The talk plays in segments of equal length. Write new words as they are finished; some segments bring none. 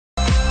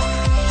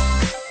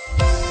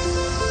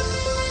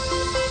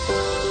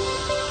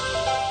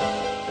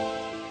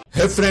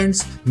हे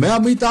friends, मैं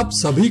अमित आप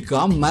सभी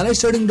का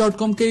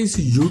ManageTrading.com के इस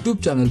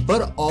YouTube चैनल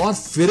पर और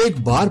फिर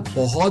एक बार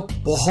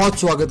बहुत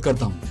स्वागत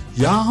करता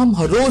हूं। यहाँ हम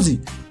हर रोज ही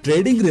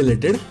ट्रेडिंग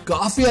रिलेटेड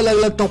काफी अलग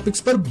अलग टॉपिक्स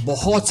पर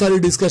बहुत सारी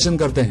डिस्कशन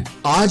करते हैं।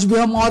 आज भी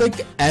हम और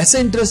एक ऐसे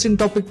इंटरेस्टिंग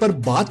टॉपिक पर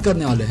बात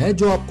करने वाले हैं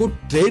जो आपको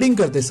ट्रेडिंग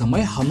करते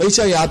समय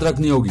हमेशा याद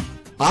रखनी होगी।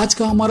 आज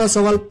का हमारा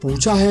सवाल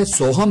पूछा है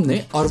सोहम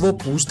ने और वो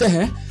पूछते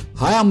हैं,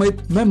 हाय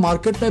अमित, मैं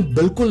मार्केट में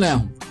बिल्कुल नया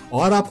हूँ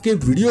और आपके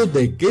वीडियो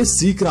देख के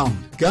सीख रहा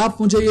हूँ। क्या आप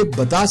मुझे ये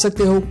बता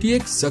सकते हो कि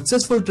एक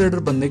सक्सेसफुल ट्रेडर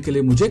बनने के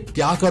लिए मुझे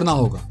क्या करना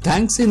होगा?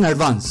 Thanks in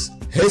advance.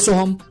 Hey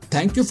Soham,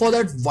 thank you for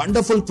that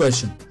wonderful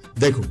question.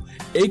 देखो,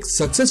 एक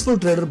सक्सेसफुल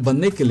ट्रेडर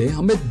बनने के लिए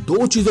हमें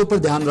दो चीजों पर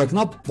ध्यान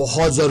रखना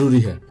बहुत जरूरी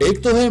है।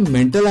 एक तो है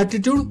मेंटल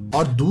एटीट्यूड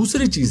और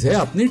दूसरी चीज है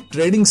अपनी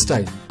ट्रेडिंग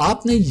स्टाइल।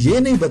 आपने ये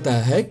नहीं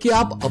बताया है कि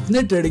आप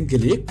अपने ट्रेडिंग के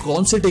लिए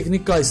कौन से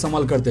टेक्निक का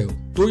इस्तेमाल करते हो,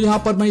 तो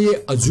यहाँ पर मैं ये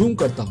अज्यूम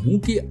करता हूँ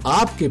कि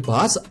आपके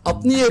पास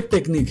अपनी एक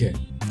टेक्निक है।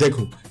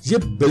 देखो, ये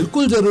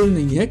बिल्कुल जरूरी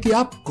नहीं है कि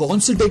आप कौन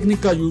सी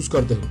टेक्निक का यूज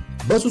करते हो,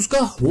 बस उसका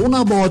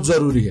होना बहुत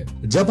जरूरी है।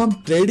 जब हम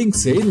ट्रेडिंग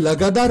से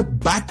लगातार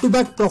बैक टू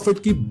बैक प्रॉफिट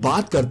की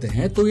बात करते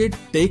हैं तो ये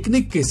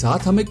टेक्निक के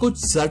साथ हमें कुछ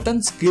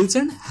सर्टेन स्किल्स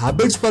एंड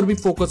हैबिट्स पर भी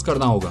फोकस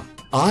करना होगा।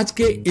 आज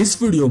के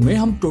इस वीडियो में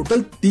हम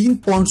टोटल 3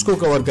 पॉइंट्स को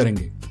कवर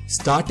करेंगे।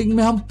 स्टार्टिंग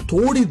में हम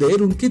थोड़ी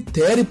देर उनकी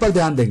थ्योरी पर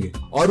ध्यान देंगे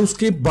और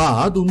उसके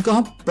बाद उनका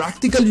हम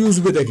प्रैक्टिकल यूज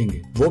भी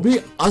देखेंगे, वो भी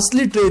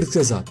असली ट्रेड्स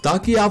के साथ,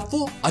 ताकि आप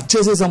वो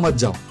अच्छे से समझ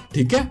जाओ।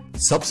 ठीक है,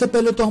 सबसे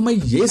पहले तो हमें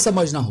ये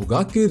समझना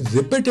होगा कि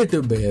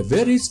repetitive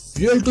behaviour is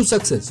fuel to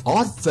success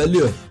और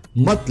फेल्यूर।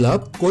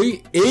 मतलब कोई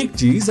एक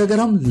चीज अगर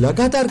हम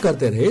लगातार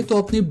करते रहे तो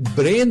अपनी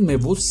ब्रेन में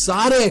वो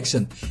सारे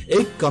एक्शन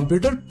एक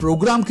कंप्यूटर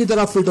प्रोग्राम की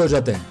तरह फिट हो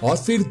जाते हैं और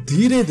फिर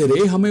धीरे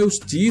धीरे हमें उस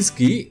चीज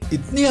की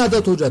इतनी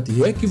आदत हो जाती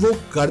है कि वो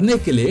करने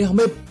के लिए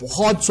हमें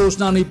बहुत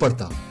सोचना नहीं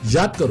पड़ता।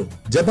 याद करो,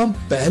 जब हम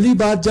पहली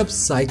बार जब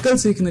साइकिल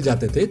सीखने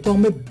जाते थे तो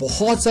हमें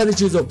बहुत सारी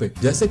चीजों पे,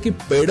 जैसे कि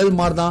पेडल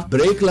मारना,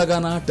 ब्रेक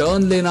लगाना,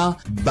 टर्न लेना,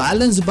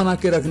 बैलेंस बना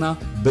के रखना,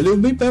 बिलीव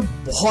मी, मैं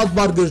बहुत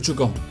बार गिर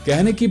चुका हूँ।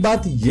 कहने की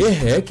बात यह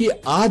है कि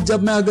आज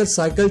जब मैं अगर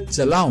साइकिल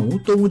चलाऊं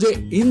तो मुझे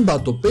इन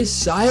बातों पे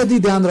शायद ही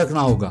ध्यान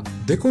रखना होगा।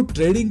 देखो,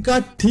 ट्रेडिंग का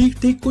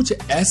ठीक कुछ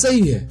ऐसा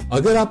ही है।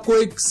 अगर आपको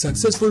एक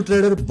सक्सेसफुल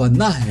ट्रेडर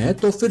बनना है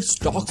तो फिर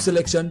स्टॉक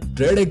सिलेक्शन,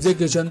 ट्रेड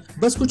एग्जीक्यूशन,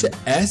 बस कुछ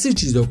ऐसी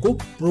चीजों को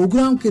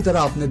प्रोग्राम की तरह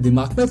अपने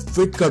दिमाग में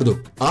फिट कर दो।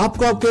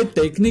 आपको आपके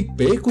टेक्निक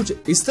पे कुछ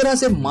इस तरह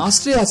से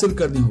मास्टरी हासिल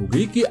करनी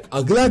होगी कि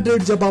अगला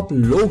ट्रेड जब आप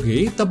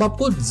लोगे तब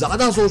आपको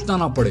ज्यादा सोचना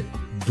ना पड़े।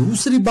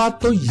 दूसरी बात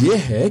तो ये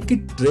है कि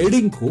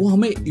ट्रेडिंग को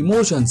हमें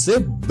इमोशन से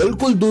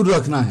बिल्कुल दूर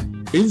रखना है।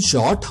 इन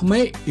शॉर्ट,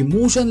 हमें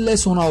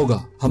इमोशनलेस होना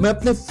होगा। हमें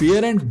अपने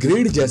फियर एंड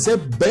ग्रीड जैसे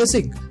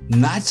बेसिक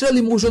नेचुरल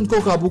इमोशन को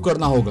काबू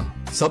करना होगा।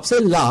 सबसे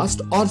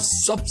लास्ट और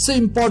सबसे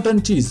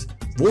इम्पोर्टेंट चीज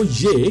वो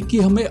ये कि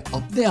हमें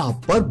अपने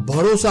आप पर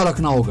भरोसा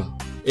रखना होगा।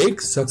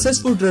 एक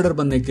सक्सेसफुल ट्रेडर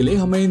बनने के लिए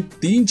हमें इन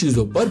 3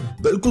 चीजों पर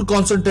बिल्कुल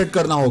कॉन्सेंट्रेट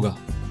करना होगा।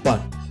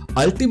 पर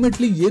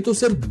अल्टीमेटली ये तो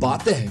सिर्फ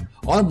बातें हैं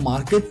और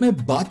मार्केट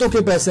में बातों के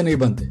पैसे नहीं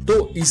बनते,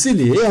 तो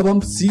इसीलिए अब हम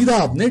सीधा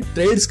अपने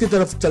ट्रेड्स की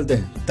तरफ चलते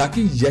हैं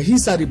ताकि यही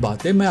सारी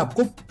बातें मैं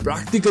आपको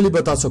प्रैक्टिकली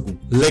बता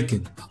सकूं।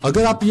 लेकिन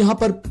अगर आप यहाँ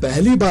पर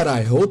पहली बार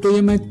आए हो तो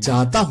ये मैं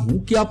चाहता हूँ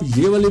कि आप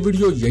ये वाली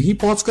वीडियो यही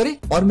पॉज करें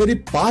और मेरी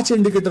 5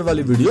 इंडिकेटर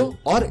वाली वीडियो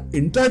और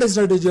इंट्राडे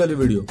स्ट्रेटेजी वाली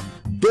वीडियो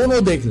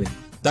दोनों देख लें,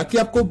 ताकि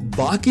आपको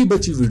बाकी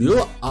बची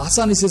वीडियो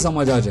आसानी से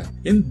समझ आ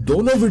जाए। इन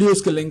दोनों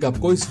वीडियोस के लिंक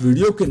आपको इस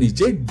वीडियो के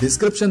नीचे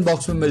डिस्क्रिप्शन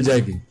बॉक्स में मिल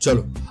जाएगी।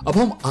 चलो अब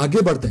हम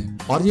आगे बढ़ते हैं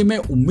और ये मैं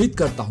उम्मीद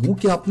करता हूँ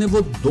कि आपने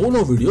वो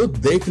दोनों वीडियो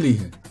देख ली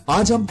है।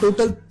 आज हम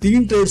टोटल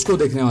 3 ट्रेड्स को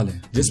देखने वाले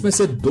हैं, जिसमें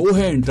से 2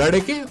 है इंट्राडे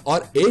के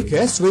और एक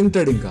है स्विंग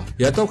ट्रेडिंग का,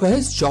 या तो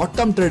कहे शॉर्ट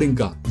टर्म ट्रेडिंग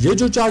का। ये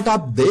जो चार्ट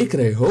आप देख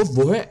रहे हो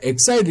वो है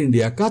एक्साइड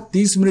इंडिया का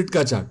 30 मिनट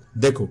का चार्ट।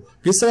 देखो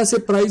किस तरह से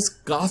प्राइस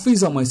काफी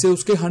समय से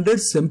उसके 100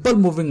 सिंपल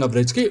मूविंग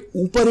एवरेज के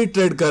ऊपर ही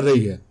ट्रेड कर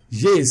रही है।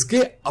 ये इसके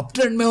अप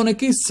ट्रेंड में होने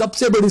की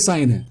सबसे बड़ी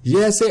साइन है। ये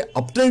ऐसे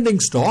अप ट्रेंडिंग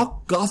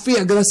स्टॉक काफी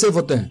अग्रेसिव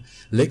होते हैं,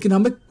 लेकिन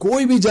हमें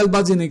कोई भी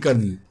जल्दबाजी नहीं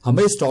करनी है।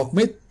 हमें स्टॉक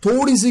में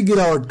थोड़ी सी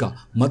गिरावट का,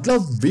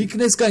 मतलब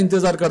वीकनेस का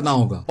इंतजार करना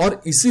होगा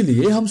और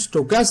इसीलिए हम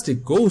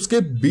स्टोकास्टिक को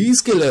उसके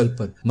 20 के लेवल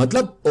पर,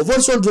 मतलब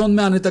ओवरसोल्ड जोन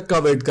में आने तक का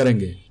वेट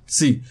करेंगे।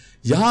 सी,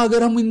 यहाँ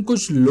अगर हम इन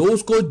कुछ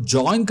लोज को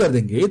ज्वाइन कर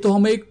देंगे तो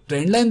हम एक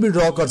ट्रेंड लाइन भी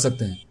ड्रॉ कर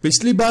सकते हैं।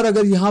 पिछली बार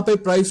अगर यहाँ पे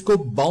प्राइस को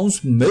बाउंस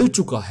मिल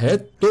चुका है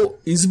तो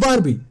इस बार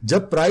भी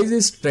जब प्राइस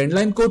इस ट्रेंड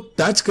लाइन को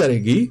टच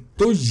करेगी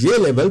तो ये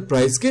लेवल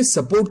प्राइस के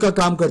सपोर्ट का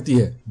काम करती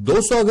है।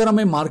 दोस्तों, अगर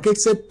हमें मार्केट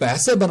से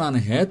पैसे बनाने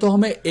हैं तो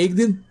हमें एक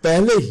दिन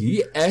पहले ही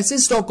ऐसे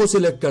स्टॉक को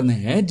सिलेक्ट करने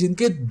हैं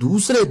जिनके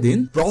दूसरे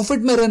दिन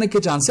प्रॉफिट में रहने के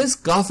चांसेस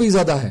काफी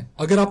ज्यादा है।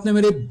 अगर आपने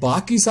मेरे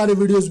बाकी सारे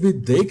वीडियोस भी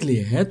देख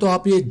लिए हैं तो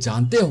आप ये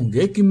जानते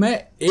होंगे कि मैं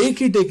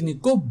एक ही टेक्निक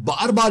को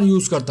बार बार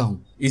यूज करता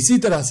हूँ। इसी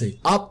तरह से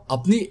आप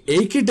अपनी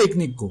एक ही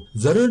टेक्निक को,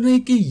 जरूरी नहीं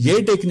कि ये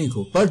टेक्निक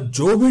हो, पर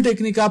जो भी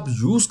टेक्निक आप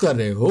यूज कर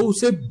रहे हो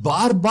उसे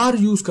बार बार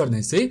यूज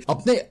करने से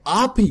अपने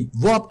आप ही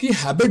वो आपकी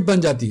हैबिट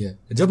बन जाती है।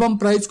 जब हम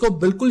प्राइस को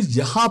बिल्कुल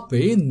यहाँ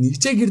पे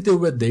नीचे गिरते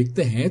हुए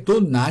देखते हैं तो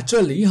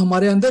नेचुरली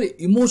हमारे अंदर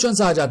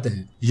इमोशंस आ जाते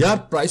हैं। यार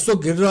प्राइस तो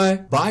गिर रहा है,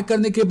 बाय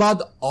करने के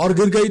बाद और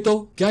गिर गई तो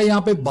क्या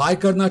यहाँ पे बाय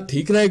करना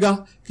ठीक रहेगा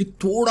कि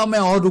थोड़ा मैं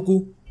और रुकूं?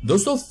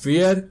 दोस्तों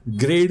फियर,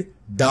 ग्रीड,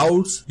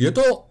 डाउट्स ये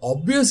तो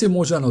ऑब्वियस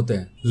इमोशन होते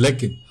हैं,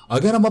 लेकिन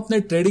अगर हम अपने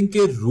ट्रेडिंग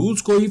के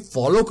रूल्स को ही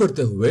फॉलो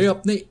करते हुए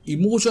अपने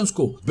इमोशंस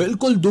को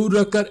बिल्कुल दूर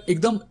रखकर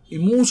एकदम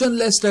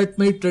इमोशनलेस स्टेट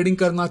में ट्रेडिंग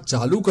करना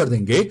चालू कर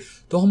देंगे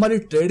तो हमारी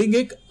ट्रेडिंग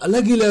एक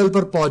अलग ही लेवल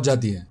पर पहुंच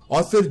जाती है।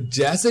 और फिर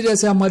जैसे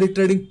जैसे हमारी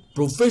ट्रेडिंग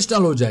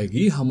प्रोफेशनल हो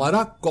जाएगी,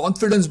 हमारा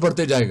कॉन्फिडेंस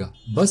बढ़ते जाएगा।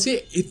 बस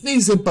ये इतनी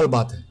ही सिंपल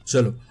बात है।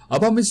 चलो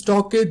अब हम इस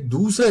स्टॉक के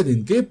दूसरे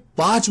दिन के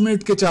 5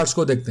 मिनट के चार्ट्स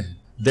को देखते हैं।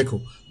 देखो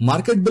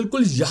मार्केट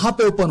बिल्कुल यहाँ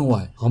पे ओपन हुआ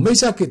है।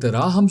 हमेशा की तरह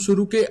हम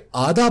शुरू के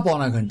आधा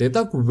पौना घंटे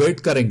तक वेट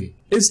करेंगे।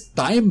 इस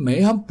टाइम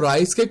में हम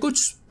प्राइस के कुछ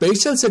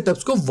स्पेशल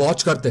सेटअप्स को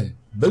वॉच करते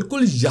हैं।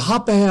 बिल्कुल यहाँ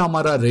पे है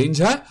हमारा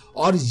रेंज हाई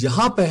और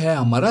यहाँ पे है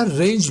हमारा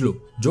रेंज लो,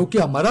 जो कि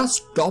हमारा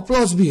स्टॉप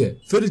लॉस भी है।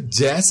 फिर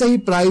जैसे ही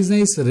प्राइस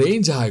ने इस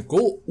रेंज हाई को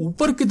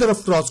ऊपर की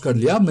तरफ क्रॉस कर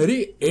लिया,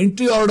 मेरी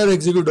एंट्री ऑर्डर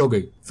एग्जीक्यूट हो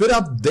गई। फिर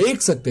आप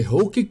देख सकते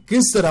हो कि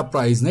किस तरह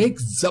प्राइस ने एक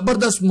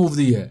जबरदस्त मूव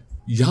दी है।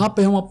 यहाँ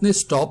पे हम अपने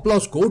स्टॉप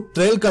लॉस को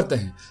ट्रेल करते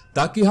हैं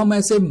ताकि हम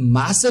ऐसे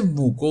मैसिव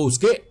मूव को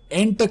उसके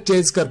एंड तक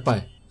चेज कर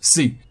पाए।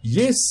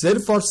 ये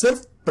सिर्फ और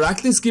सिर्फ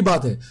प्रैक्टिस की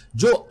बात है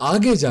जो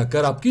आगे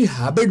जाकर आपकी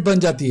हैबिट बन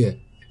जाती है।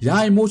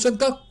 यहाँ इमोशन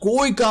का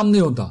कोई काम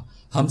नहीं होता,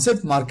 हम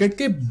सिर्फ मार्केट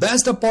के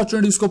बेस्ट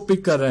अपॉर्चुनिटीज को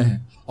पिक कर रहे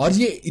हैं और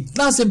ये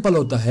इतना सिंपल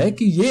होता है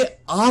कि ये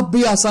आप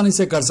भी आसानी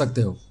से कर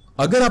सकते हो।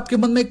 अगर आपके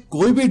मन में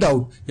कोई भी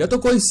डाउट या तो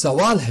कोई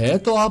सवाल है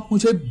तो आप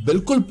मुझे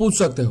बिल्कुल पूछ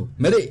सकते हो।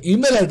 मेरे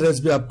ईमेल एड्रेस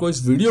भी आपको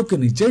इस वीडियो के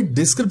नीचे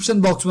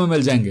डिस्क्रिप्शन बॉक्स में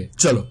मिल जाएंगे।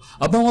 चलो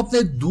अब हम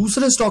अपने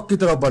दूसरे स्टॉक की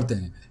तरफ बढ़ते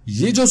हैं।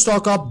 ये जो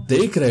स्टॉक आप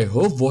देख रहे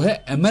हो वो है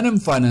M&M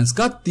फाइनेंस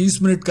का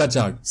 30 मिनट का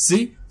chart.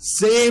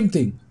 Same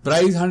thing,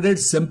 price 100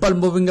 simple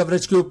moving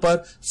average के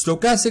ऊपर,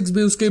 स्टोचैस्टिक्स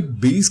भी उसके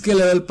 20 के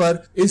लेवल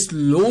पर, इस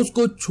लोज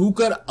को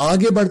छूकर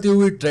आगे बढ़ती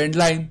हुई ट्रेंड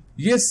लाइन।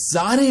 ये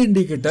सारे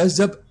इंडिकेटर्स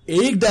जब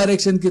एक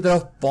डायरेक्शन की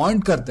तरफ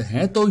पॉइंट करते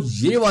हैं तो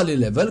ये वाली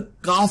लेवल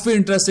काफी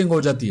इंटरेस्टिंग हो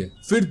जाती है।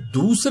 फिर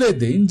दूसरे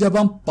दिन जब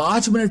हम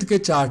 5 मिनट के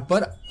चार्ट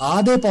पर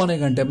आधे पौने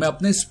घंटे में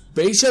अपने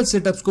स्पेशल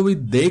सेटअप्स को भी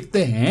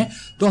देखते हैं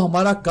तो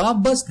हमारा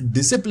काम बस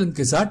डिसिप्लिन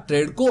के साथ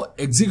ट्रेड को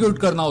एग्जीक्यूट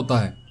करना होता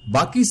है।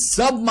 बाकी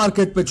सब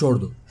मार्केट पे छोड़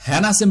दो, है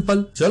ना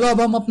सिंपल। चलो अब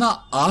हम अपना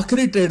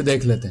आखिरी ट्रेड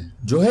देख लेते हैं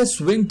जो है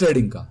स्विंग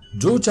ट्रेडिंग का।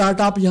 जो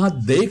चार्ट आप यहाँ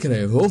देख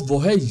रहे हो वो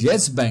है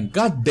येस बैंक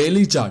का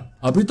डेली चार्ट।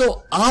 अभी तो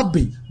आप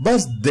भी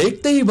बस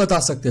देखते ही बता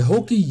सकते हो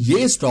कि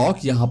ये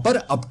स्टॉक यहाँ पर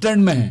अप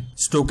ट्रेंड में है।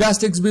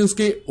 स्टोचैस्टिक्स भी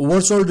उसके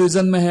ओवरसोल्ड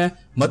रीजन में है,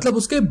 मतलब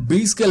उसके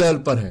 20 के लेवल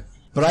पर है।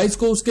 प्राइस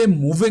को उसके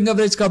मूविंग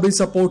एवरेज का भी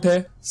सपोर्ट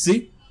है।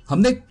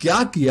 हमने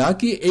क्या किया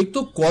कि एक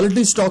तो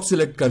क्वालिटी स्टॉक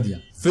सिलेक्ट कर दिया,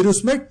 फिर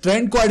उसमें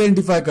ट्रेंड को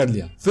आइडेंटिफाई कर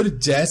लिया। फिर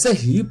जैसे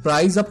ही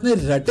प्राइस अपने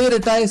रटे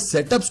रटाए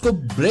सेटअप्स को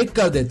ब्रेक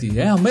कर देती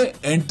है, हमें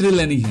एंट्री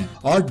लेनी है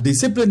और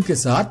डिसिप्लिन के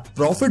साथ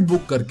प्रॉफिट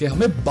बुक करके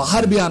हमें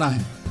बाहर भी आना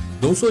है।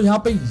 दोस्तों यहाँ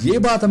पे ये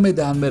बात हमें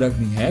ध्यान में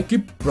रखनी है कि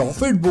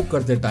प्रॉफिट बुक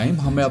करते टाइम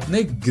हमें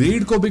अपने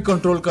ग्रीड को भी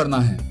कंट्रोल करना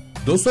है।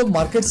 दोस्तों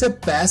मार्केट से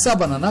पैसा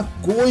बनाना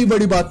कोई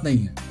बड़ी बात नहीं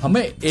है,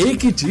 हमें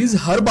एक ही चीज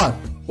हर बार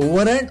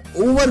ओवर एंड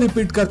ओवर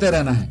रिपीट करते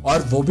रहना है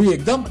और वो भी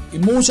एकदम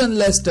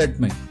इमोशनलेस स्टेट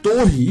में।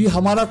 तो ही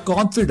हमारा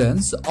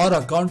कॉन्फिडेंस और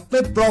अकाउंट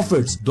में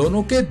प्रॉफिट्स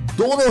दोनों के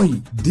दोनों ही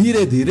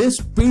धीरे धीरे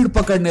स्पीड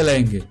पकड़ने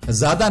लगेंगे।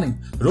 ज्यादा नहीं,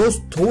 रोज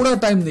थोड़ा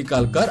टाइम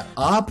निकालकर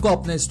आपको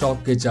अपने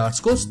स्टॉक के चार्ट्स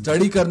को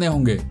स्टडी करने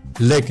होंगे।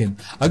 लेकिन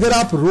अगर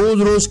आप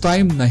रोज रोज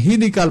टाइम नहीं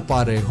निकाल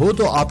पा रहे हो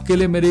तो आपके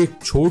लिए मेरी एक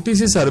छोटी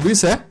सी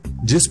सर्विस है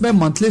जिसमें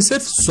मंथली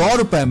सिर्फ 100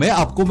 रुपए में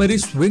आपको मेरी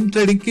स्विंग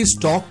ट्रेडिंग की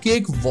स्टॉक की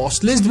एक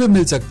वॉचलिस्ट भी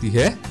मिल सकती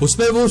है।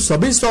 उसमें वो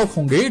सभी स्टॉक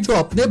होंगे जो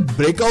अपने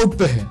ब्रेकआउट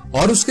पे है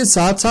और उसके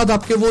साथ साथ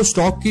आपके वो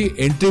स्टॉक की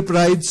entry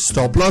price,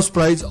 stop loss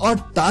price और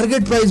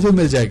टारगेट प्राइस भी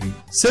मिल जाएगी।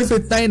 सिर्फ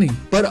इतना ही नहीं,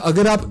 पर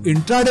अगर आप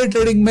इंट्राडे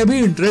ट्रेडिंग में भी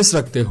इंटरेस्ट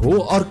रखते हो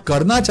और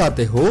करना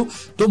चाहते हो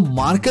तो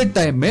मार्केट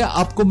टाइम में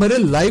आपको मेरे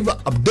लाइव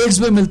अपडेट्स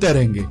भी मिलते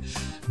रहेंगे।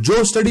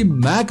 जो स्टडी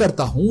मैं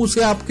करता हूँ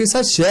उसे आपके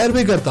साथ शेयर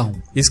भी करता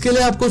हूँ। इसके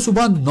लिए आपको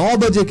सुबह 9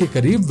 बजे के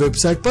करीब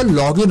वेबसाइट पर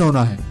लॉग इन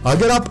होना है।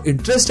 अगर आप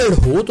इंटरेस्टेड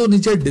हो तो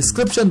नीचे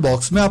डिस्क्रिप्शन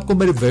बॉक्स में आपको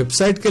मेरी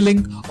वेबसाइट के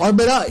लिंक और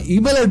मेरा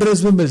ईमेल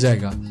एड्रेस भी मिल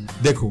जाएगा।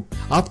 देखो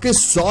आपके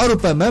 100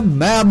 रुपए में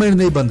मैं अमीर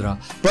नहीं बन रहा,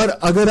 पर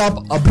अगर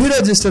आप अभी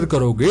रजिस्टर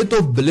करोगे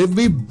तो बिलीव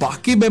मी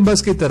बाकी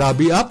मेंबर्स की तरह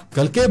भी आप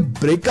कल के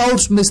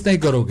ब्रेकआउट्स मिस नहीं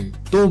करोगे।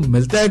 तो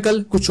मिलते हैं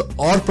कल कुछ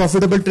और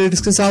प्रॉफिटेबल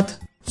ट्रेड्स के साथ।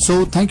 So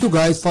thank you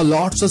guys for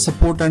lots of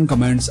support and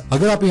comments.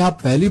 अगर आप यहाँ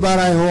पहली बार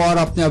आए हो और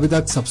आपने अभी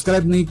तक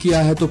सब्सक्राइब नहीं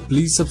किया है तो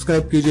प्लीज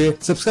सब्सक्राइब कीजिए।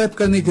 सब्सक्राइब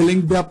करने की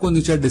लिंक भी आपको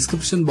नीचे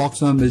डिस्क्रिप्शन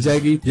बॉक्स में मिल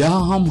जाएगी।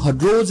 यहाँ हम हर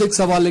रोज एक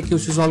सवाल लेके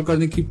उसे सॉल्व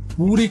करने की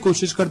पूरी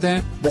कोशिश करते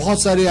हैं।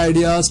 बहुत सारे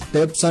ideas,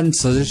 tips and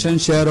suggestion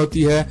share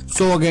होती है।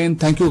 So again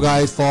thank you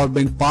guys for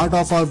being part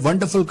of our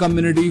wonderful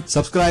community.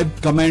 Subscribe,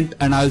 comment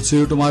and I will see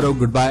you tomorrow.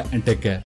 Good bye and take care.